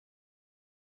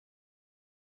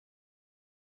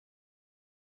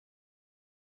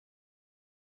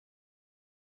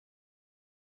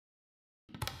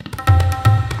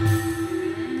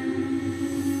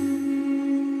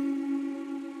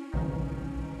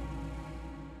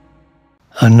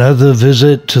Another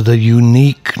visit to the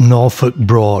unique Norfolk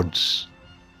Broads,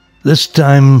 this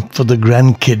time for the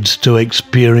grandkids to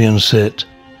experience it.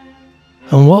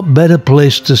 And what better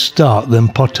place to start than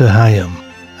Potter Heigham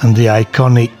and the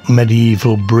iconic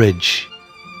medieval bridge,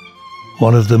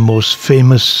 one of the most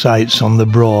famous sites on the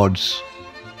Broads,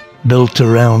 built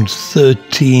around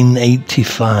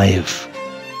 1385.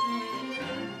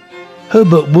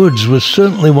 Herbert Woods was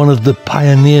certainly one of the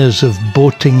pioneers of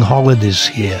boating holidays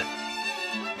here.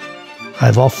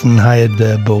 I've often hired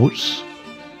their boats.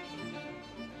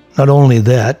 Not only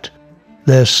that,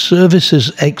 their service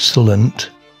is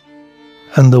excellent,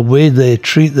 and the way they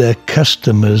treat their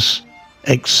customers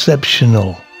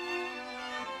exceptional.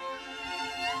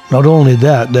 Not only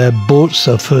that, their boats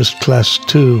are first class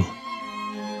too.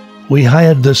 We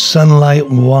hired the Sunlight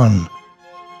One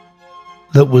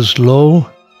that was low,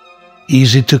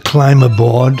 easy to climb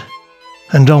aboard,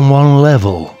 and on one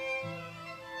level.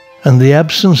 And the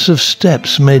absence of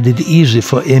steps made it easy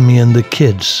for Amy and the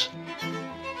kids.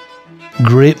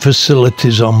 Great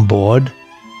facilities on board.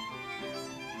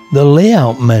 The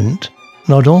layout meant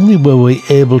not only were we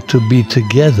able to be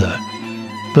together,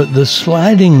 but the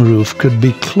sliding roof could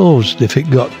be closed if it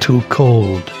got too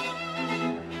cold.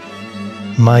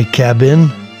 My cabin,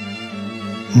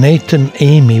 Nate and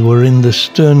Amy were in the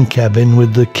stern cabin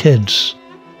with the kids.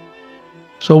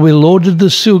 So we loaded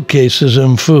the suitcases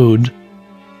and food,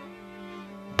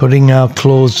 putting our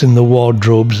clothes in the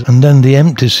wardrobes and then the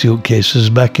empty suitcases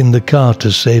back in the car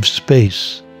to save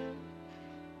space.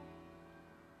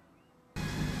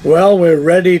 Well, we're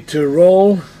ready to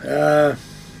roll.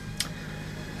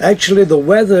 Actually, the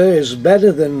weather is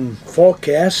better than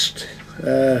forecast.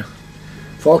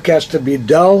 Forecast to be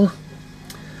dull,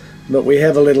 but we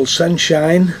have a little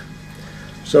sunshine.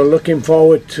 So looking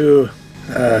forward to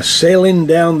sailing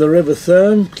down the River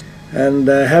Thurn and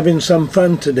having some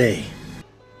fun today.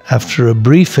 After a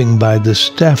briefing by the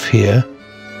staff here,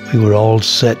 we were all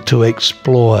set to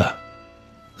explore.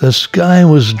 The sky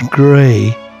was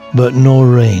grey, but no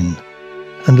rain,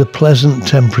 and a pleasant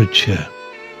temperature.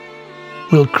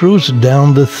 We'll cruise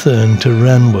down the Thurn to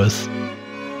Ranworth,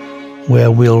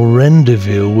 where we'll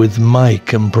rendezvous with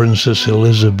Mike and Princess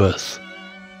Elizabeth.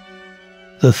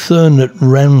 The Thurn at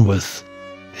Ranworth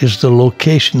is the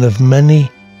location of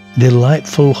many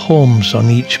delightful homes on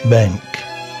each bank.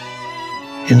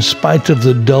 In spite of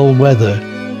the dull weather,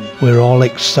 we're all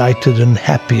excited and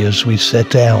happy as we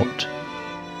set out.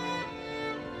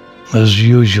 As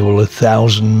usual,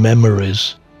 1,000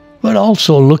 memories, but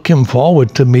also looking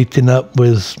forward to meeting up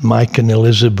with Mike and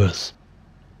Elizabeth.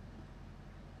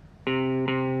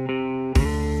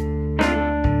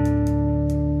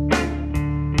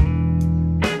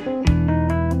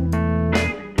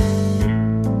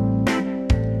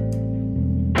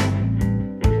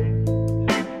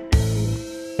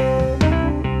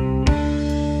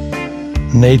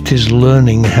 Nate is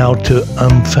learning how to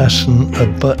unfasten a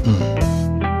button.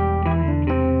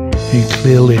 He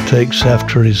clearly takes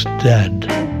after his dad.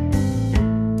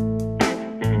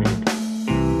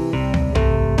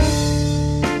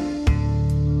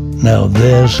 Now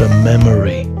there's a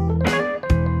memory.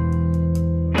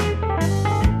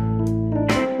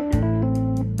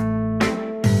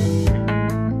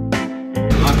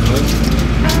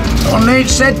 Well, Nate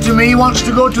said to me he wants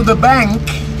to go to the bank.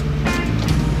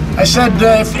 I said,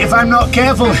 if I'm not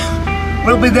careful,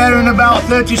 we'll be there in about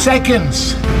 30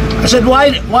 seconds. I said,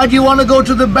 why do you want to go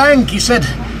to the bank? He said,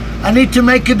 I need to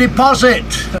make a deposit.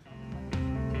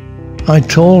 I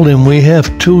told him we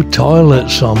have 2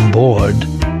 toilets on board.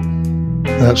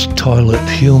 That's toilet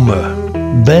humor.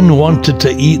 Ben wanted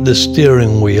to eat the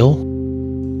steering wheel.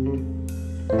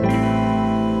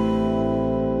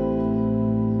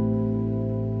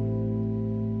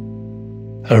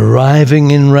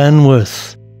 Arriving in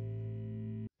Ranworth.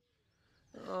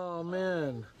 Oh,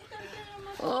 man.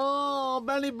 Oh,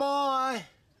 Benny boy.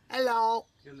 Hello.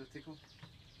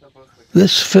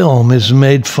 This film is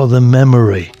made for the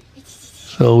memory,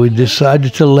 so we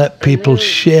decided to let people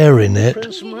share in it,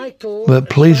 but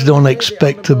please don't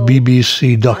expect a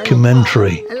BBC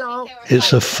documentary.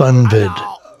 It's a fun vid.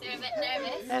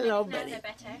 Hello, Benny.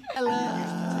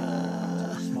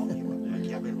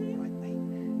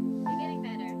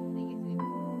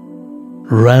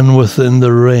 Ranworth in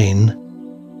the rain.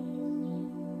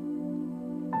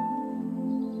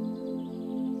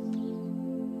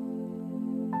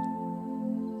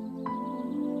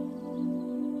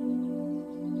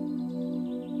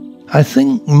 I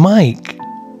think Mike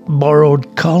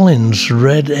borrowed Colin's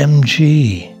red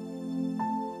MG.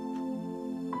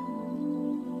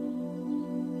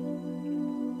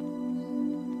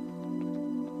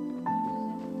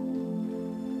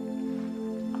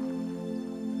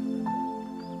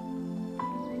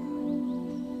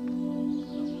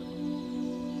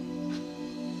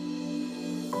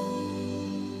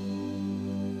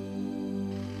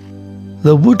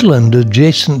 The woodland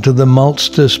adjacent to the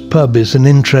Maltsters pub is an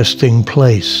interesting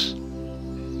place.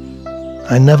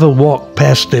 I never walk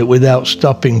past it without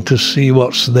stopping to see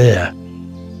what's there.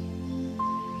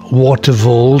 Water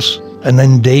voles, an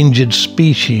endangered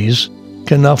species,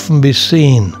 can often be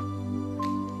seen.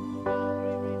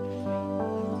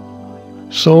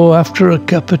 So after a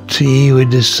cup of tea, we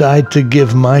decide to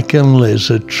give Mike and Liz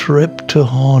a trip to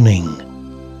Horning.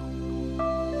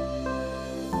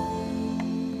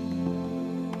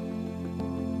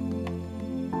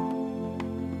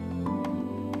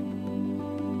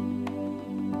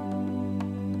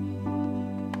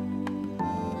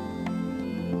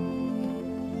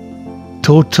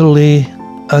 Totally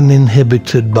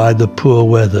uninhibited by the poor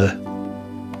weather,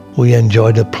 we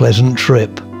enjoyed a pleasant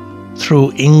trip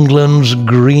through England's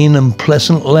green and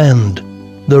pleasant land,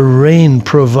 the rain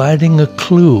providing a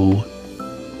clue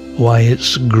why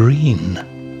it's green.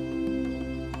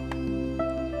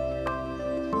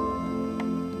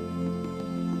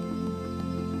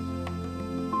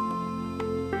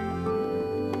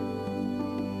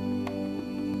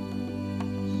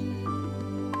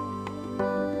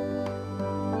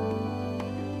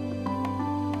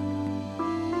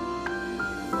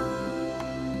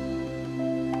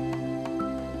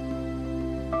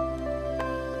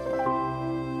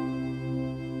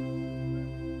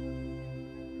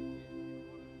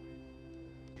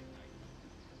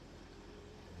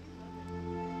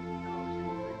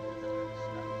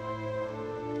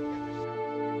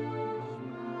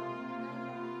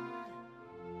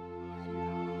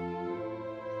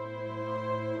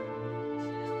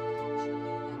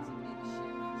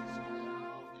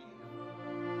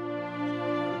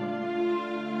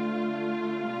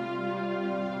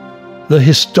 The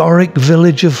historic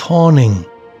village of Horning,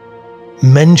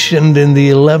 mentioned in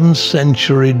the 11th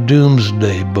century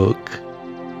Domesday Book,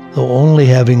 though only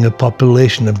having a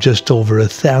population of just over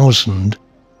 1,000,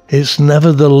 it's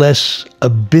nevertheless a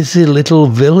busy little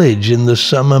village in the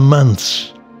summer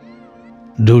months,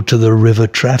 due to the river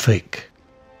traffic.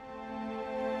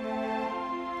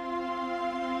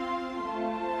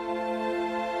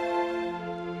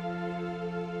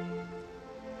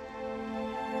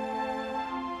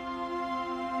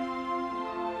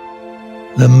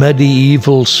 The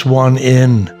medieval Swan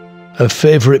Inn, a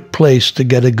favourite place to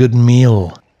get a good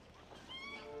meal.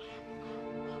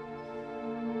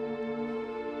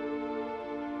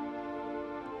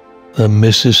 The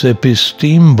Mississippi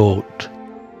steamboat,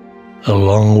 a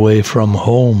long way from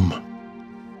home.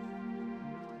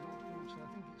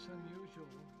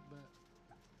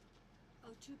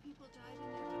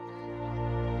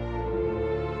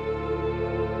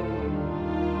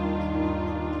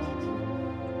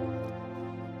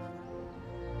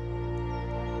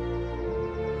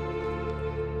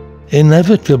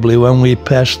 Inevitably, when we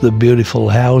pass the beautiful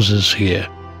houses here,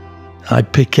 I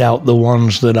pick out the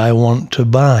ones that I want to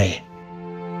buy,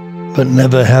 but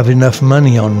never have enough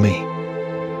money on me.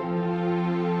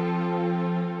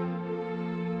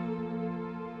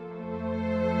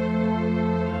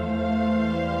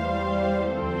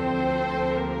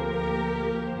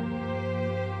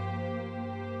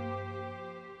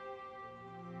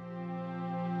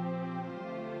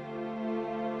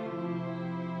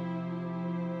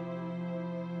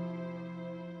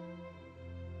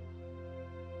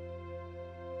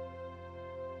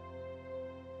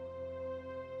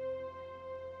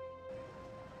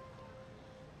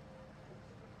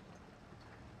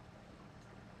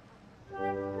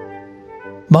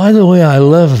 By the way, I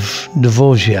love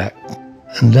Dvorak,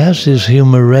 and as his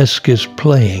humoresque is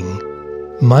playing,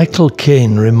 Michael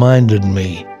Caine reminded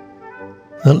me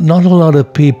that not a lot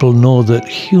of people know that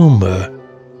humor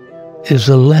is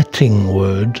a Latin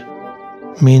word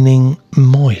meaning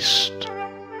moist,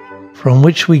 from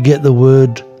which we get the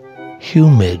word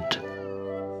humid.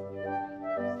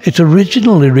 It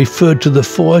originally referred to the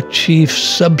 4 chief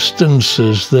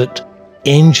substances that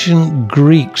ancient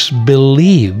Greeks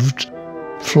believed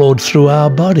flowed through our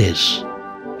bodies: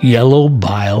 yellow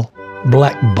bile,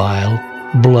 black bile,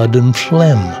 blood and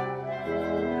phlegm.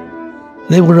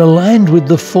 They were aligned with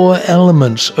the 4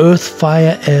 elements: earth,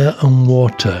 fire, air and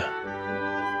water.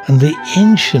 And the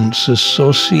ancients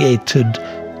associated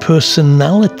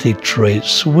personality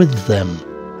traits with them.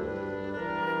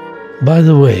 By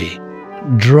the way,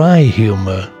 dry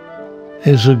humor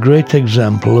is a great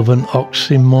example of an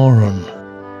oxymoron.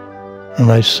 And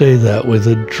I say that with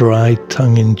a dry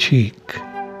tongue-in-cheek.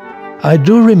 I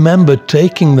do remember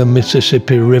taking the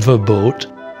Mississippi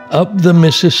riverboat up the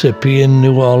Mississippi in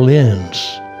New Orleans,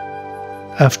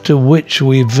 after which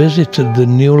we visited the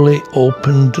newly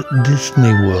opened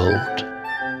Disney World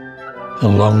a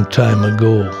long time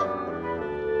ago.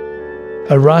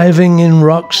 arriving in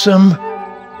Wroxham,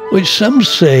 which some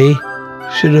say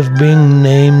should have been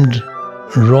named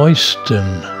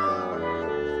Royston.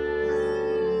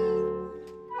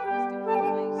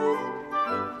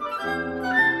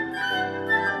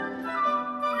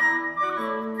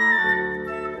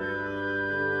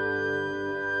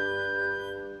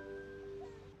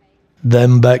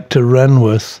 Then back to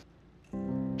Ranworth,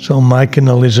 so Mike and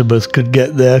Elizabeth could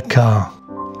get their car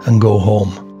and go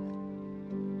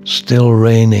home. Still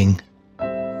raining,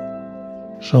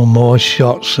 so more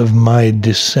shots of my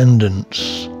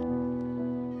descendants.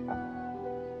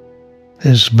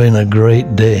 It's been a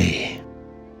great day.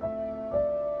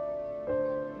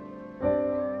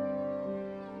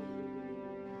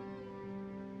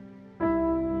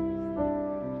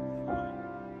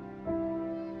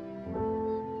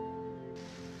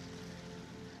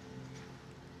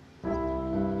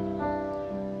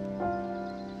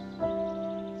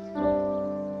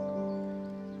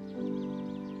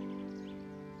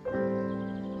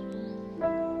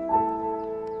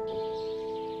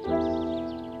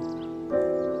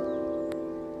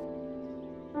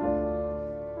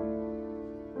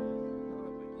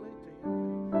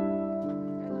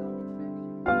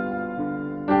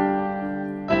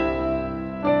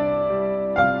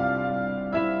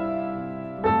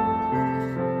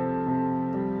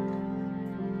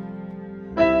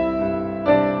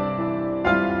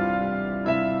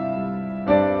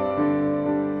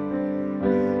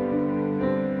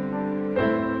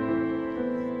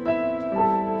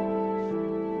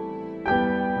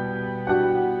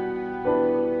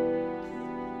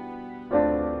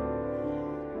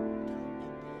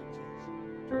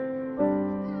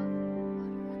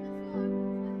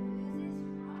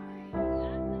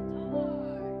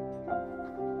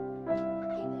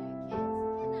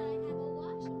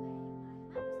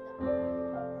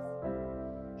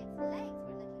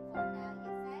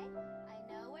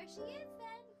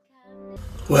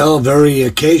 Well, very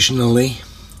occasionally,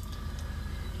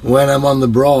 when I'm on the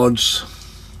Broads,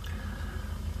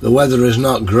 the weather is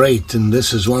not great, and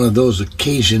this is one of those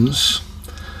occasions.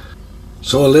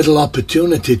 So a little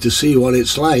opportunity to see what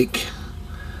it's like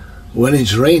when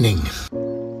it's raining.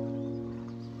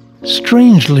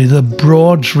 Strangely, the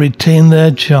Broads retain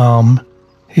their charm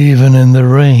even in the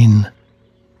rain.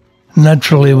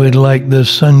 Naturally, we'd like the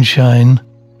sunshine,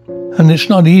 and it's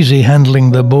not easy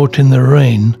handling the boat in the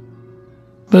rain,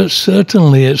 but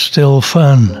certainly it's still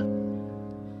fun.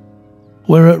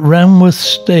 We're at Ranworth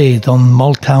Staithe on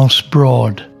Malthouse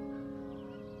Broad.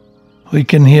 We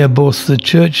can hear both the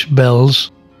church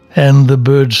bells and the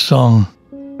bird song.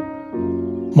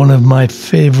 One of my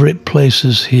favourite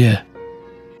places here.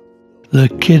 The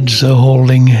kids are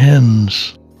holding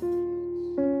hens.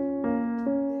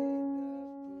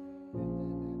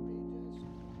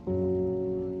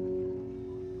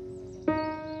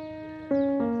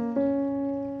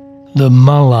 The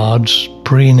mallards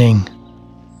preening.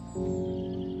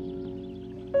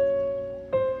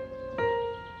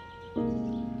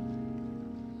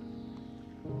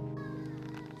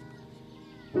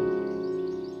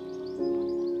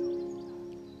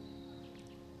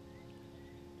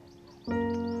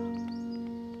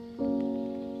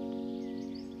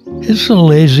 It's a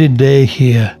lazy day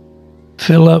here.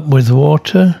 Fill up with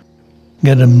water,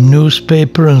 get a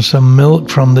newspaper and some milk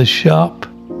from the shop.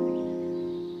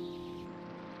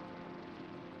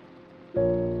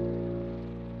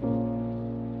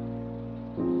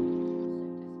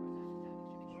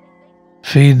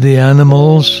 Feed the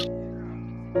animals.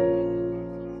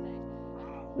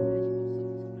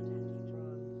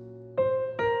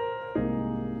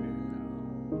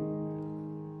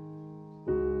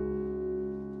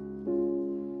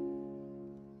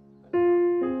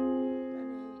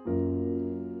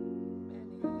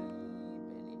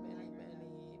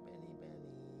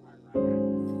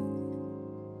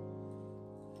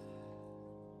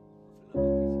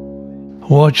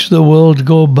 Watch the world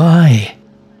go by.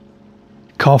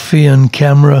 Coffee and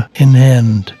camera in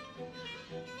hand.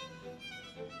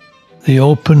 The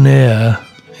open air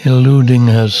eluding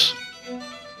us.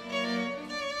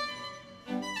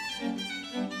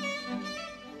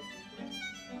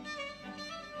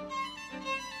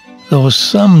 Though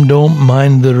some don't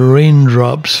mind the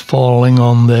raindrops falling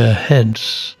on their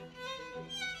heads.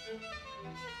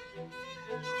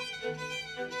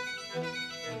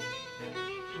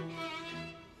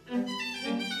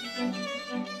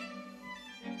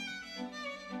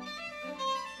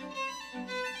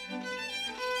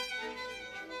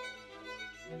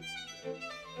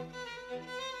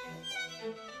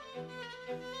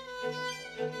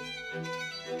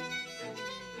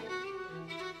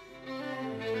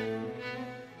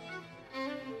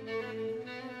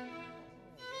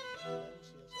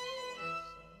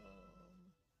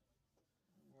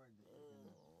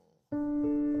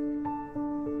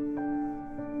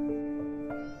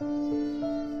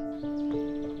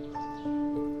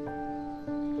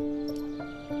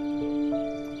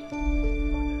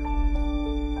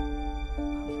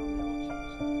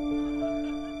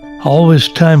 Always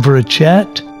time for a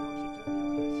chat.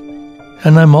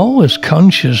 And I'm always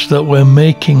conscious that we're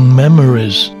making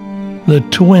memories. The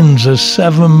twins are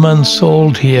 7 months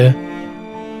old here,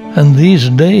 and these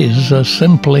days are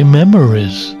simply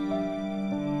memories.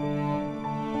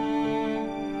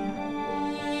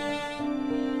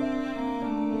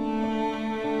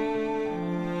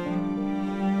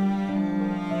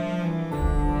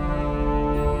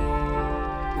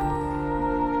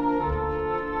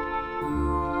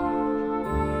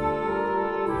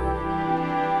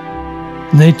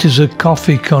 Nate is a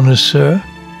coffee connoisseur.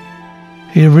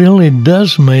 He really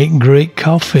does make great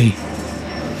coffee.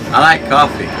 I like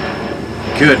coffee.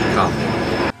 Good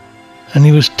coffee. And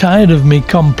he was tired of me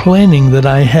complaining that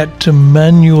I had to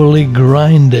manually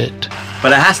grind it.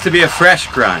 But it has to be a fresh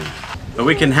grind. But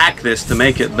we can hack this to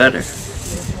make it better.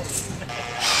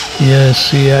 Yes,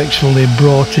 he actually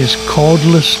brought his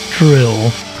cordless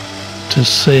drill to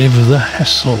save the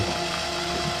hassle.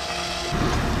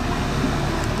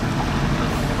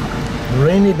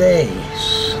 Rainy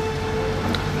days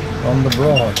on the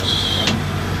Broads.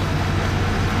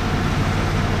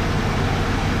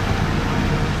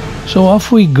 So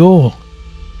off we go.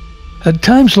 At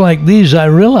times like these, I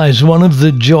realize one of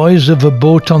the joys of a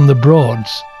boat on the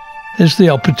Broads is the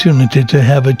opportunity to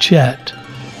have a chat.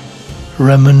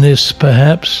 Reminisce,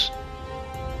 perhaps.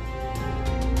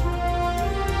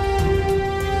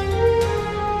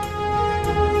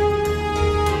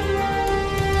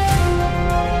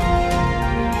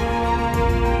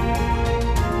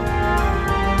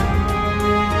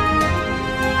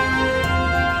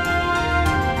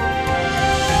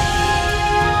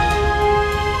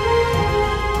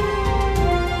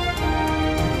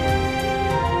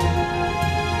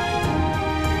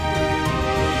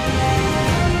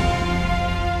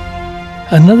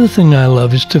 Another thing I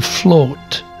love is to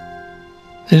float.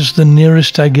 It's the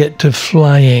nearest I get to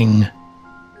flying.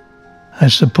 I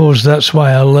suppose that's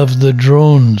why I love the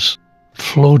drones,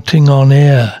 floating on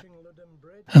air,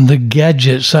 and the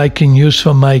gadgets I can use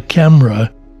for my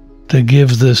camera to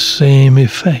give the same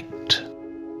effect.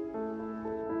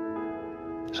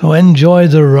 So enjoy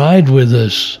the ride with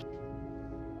us.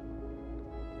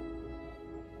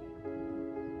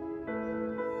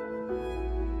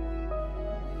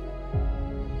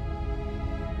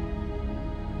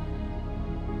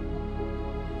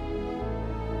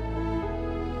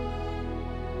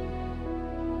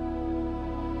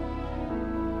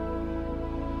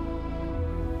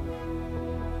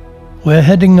 We're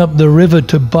heading up the river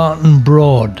to Barton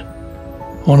Broad,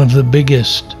 one of the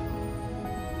biggest.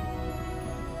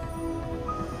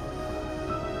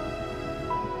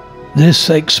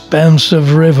 This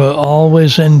expansive river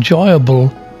always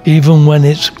enjoyable even when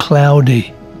it's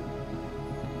cloudy.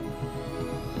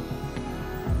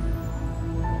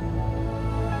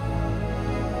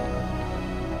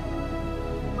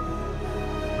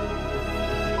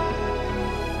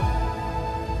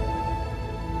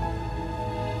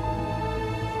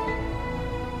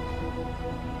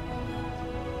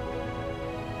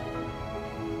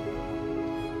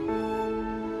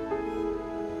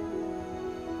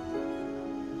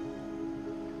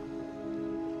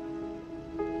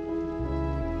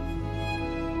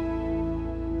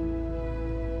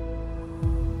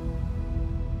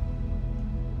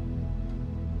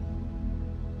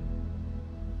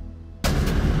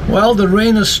 Well, the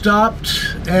rain has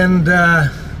stopped, and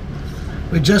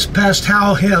we just passed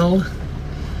Howe Hill,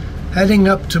 heading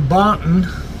up to Barton,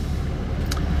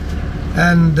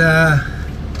 and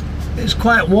it's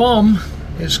quite warm.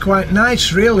 It's quite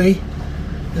nice, really.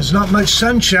 There's not much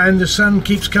sunshine. The sun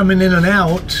keeps coming in and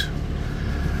out,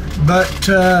 but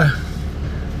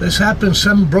this happens.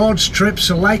 Some Broads trips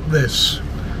are like this,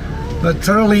 but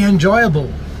thoroughly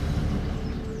enjoyable.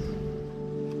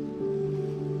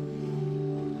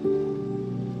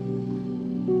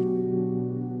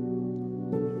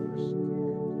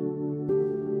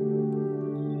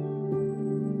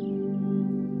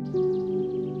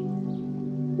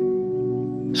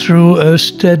 Through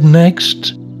Ørsted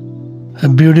next, a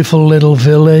beautiful little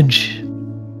village.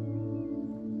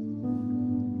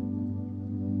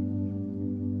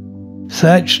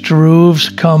 Thatched roofs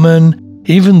common,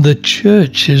 even the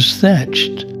church is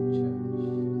thatched.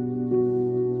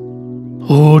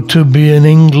 Oh, to be in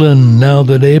England now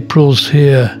that April's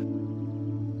here,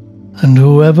 and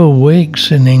whoever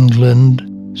wakes in England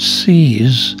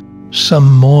sees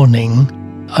some morning,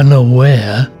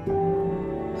 unaware,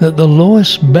 that the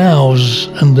lowest boughs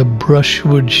and the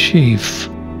brushwood sheaf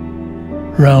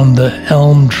round the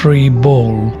elm tree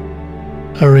bole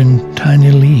are in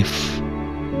tiny leaf,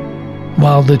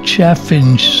 while the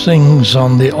chaffinch sings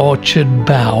on the orchard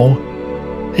bough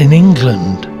in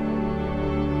England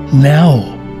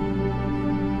now.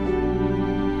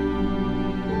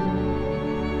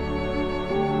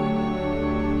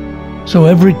 So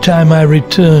every time I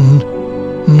return,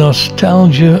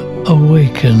 nostalgia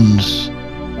awakens,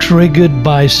 triggered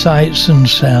by sights and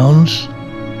sounds.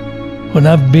 When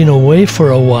I've been away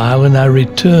for a while and I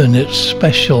return, it's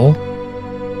special.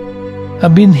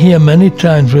 I've been here many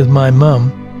times with my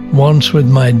mum, once with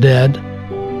my dad,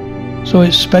 so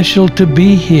it's special to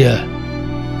be here.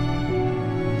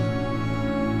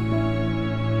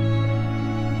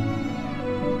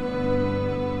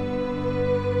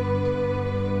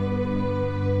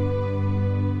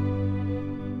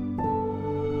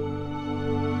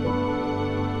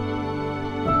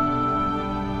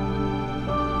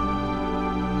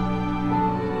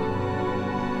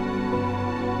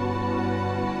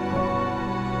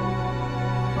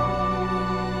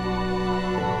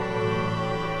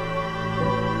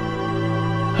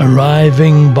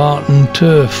 Arriving Barton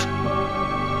turf.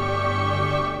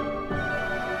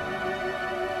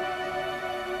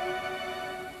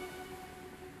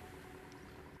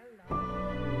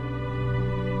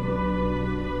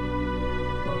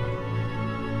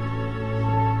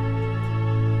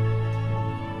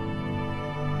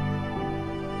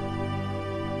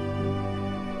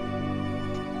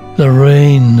 The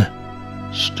rain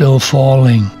still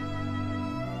falling.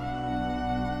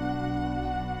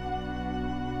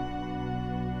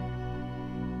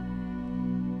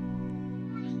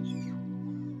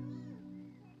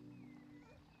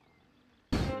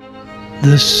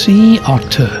 The sea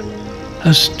otter,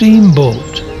 a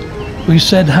steamboat. We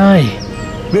said hi,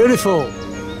 Beautiful.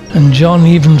 and John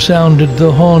even sounded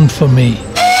the horn for me.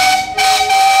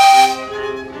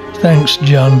 Thanks,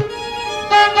 John.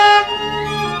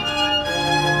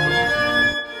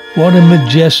 What a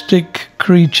majestic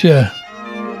creature.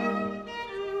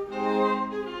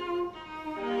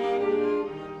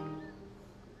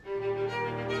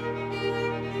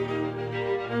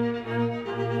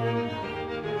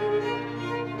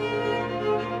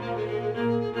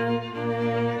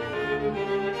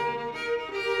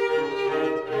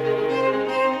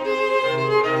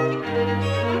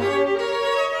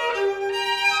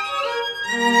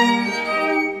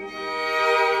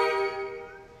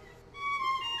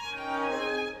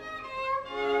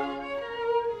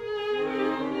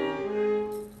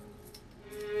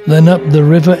 Then up the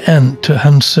River Ent to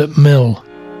Hunsett Mill.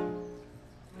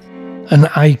 An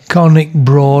iconic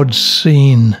broad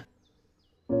scene.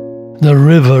 The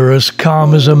river as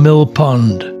calm as a mill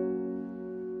pond.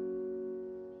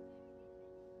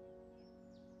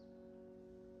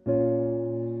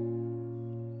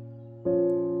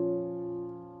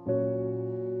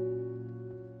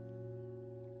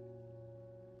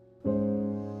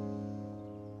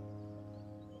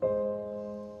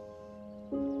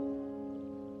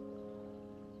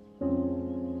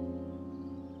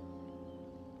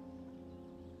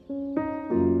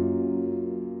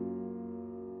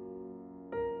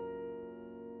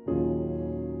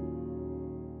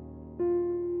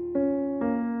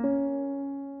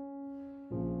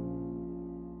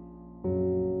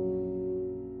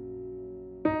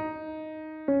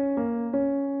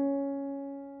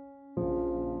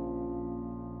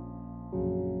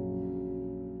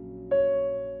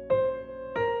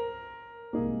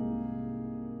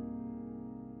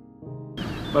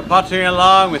 We're pottering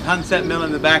along with Hunsett Mill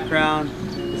in the background.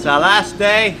 It's our last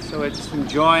day, so we're just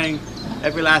enjoying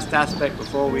every last aspect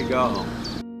before we go home.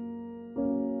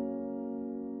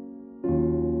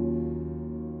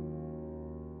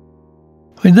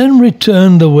 We then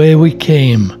returned the way we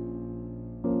came.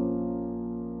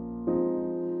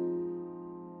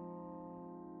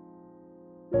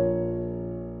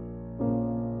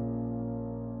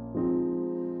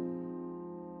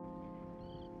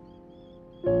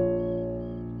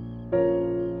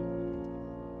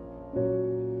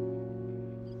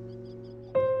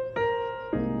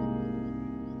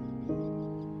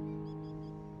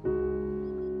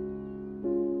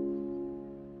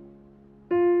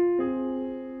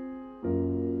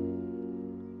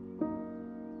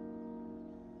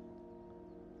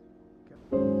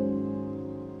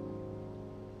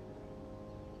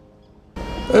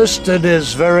 Usted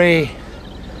is very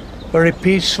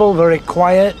peaceful, very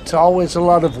quiet, always a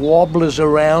lot of warblers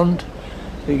around.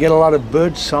 You get a lot of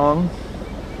bird song.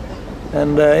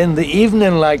 And in the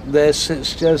evening like this,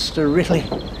 it's just a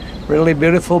really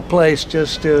beautiful place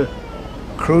just to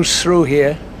cruise through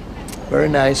here. Very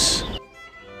nice.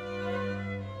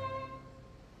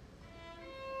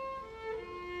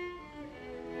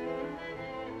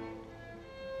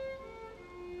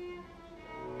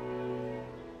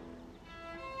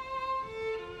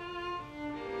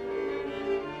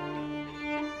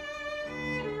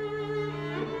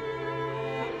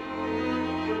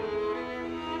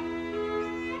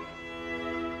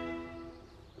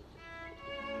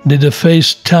 Did a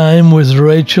FaceTime with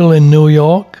Rachel in New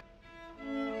York.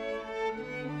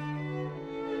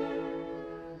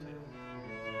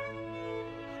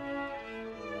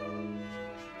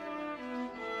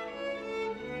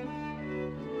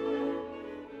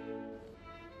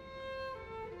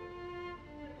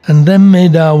 And then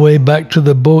made our way back to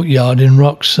the boatyard in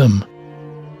Wroxham.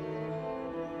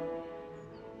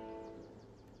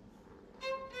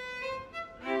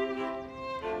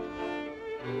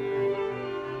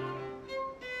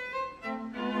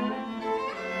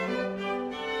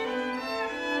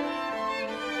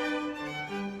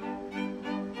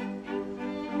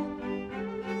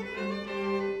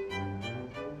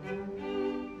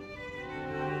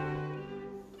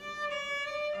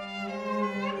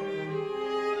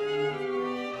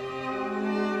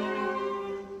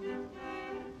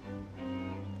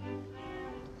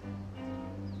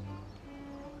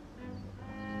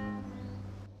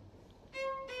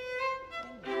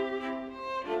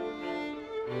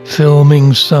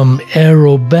 Filming some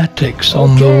aerobatics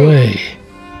on the way.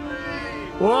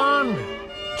 1,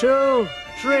 2,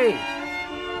 3.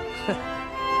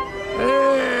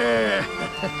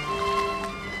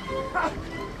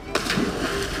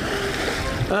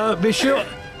 Be sure,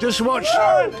 just watch.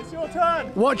 It's your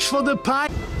turn. Watch for the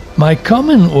pike. My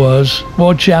comment was,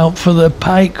 watch out for the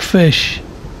pike fish.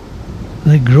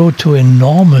 They grow to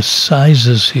enormous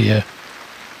sizes here.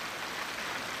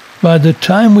 By the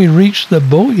time we reached the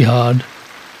boatyard,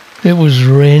 it was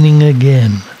raining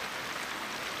again.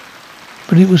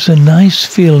 But it was a nice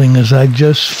feeling as I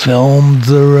just filmed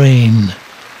the rain.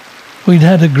 We'd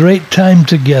had a great time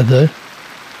together,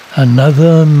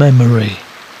 another memory,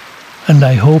 and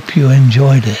I hope you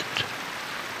enjoyed it.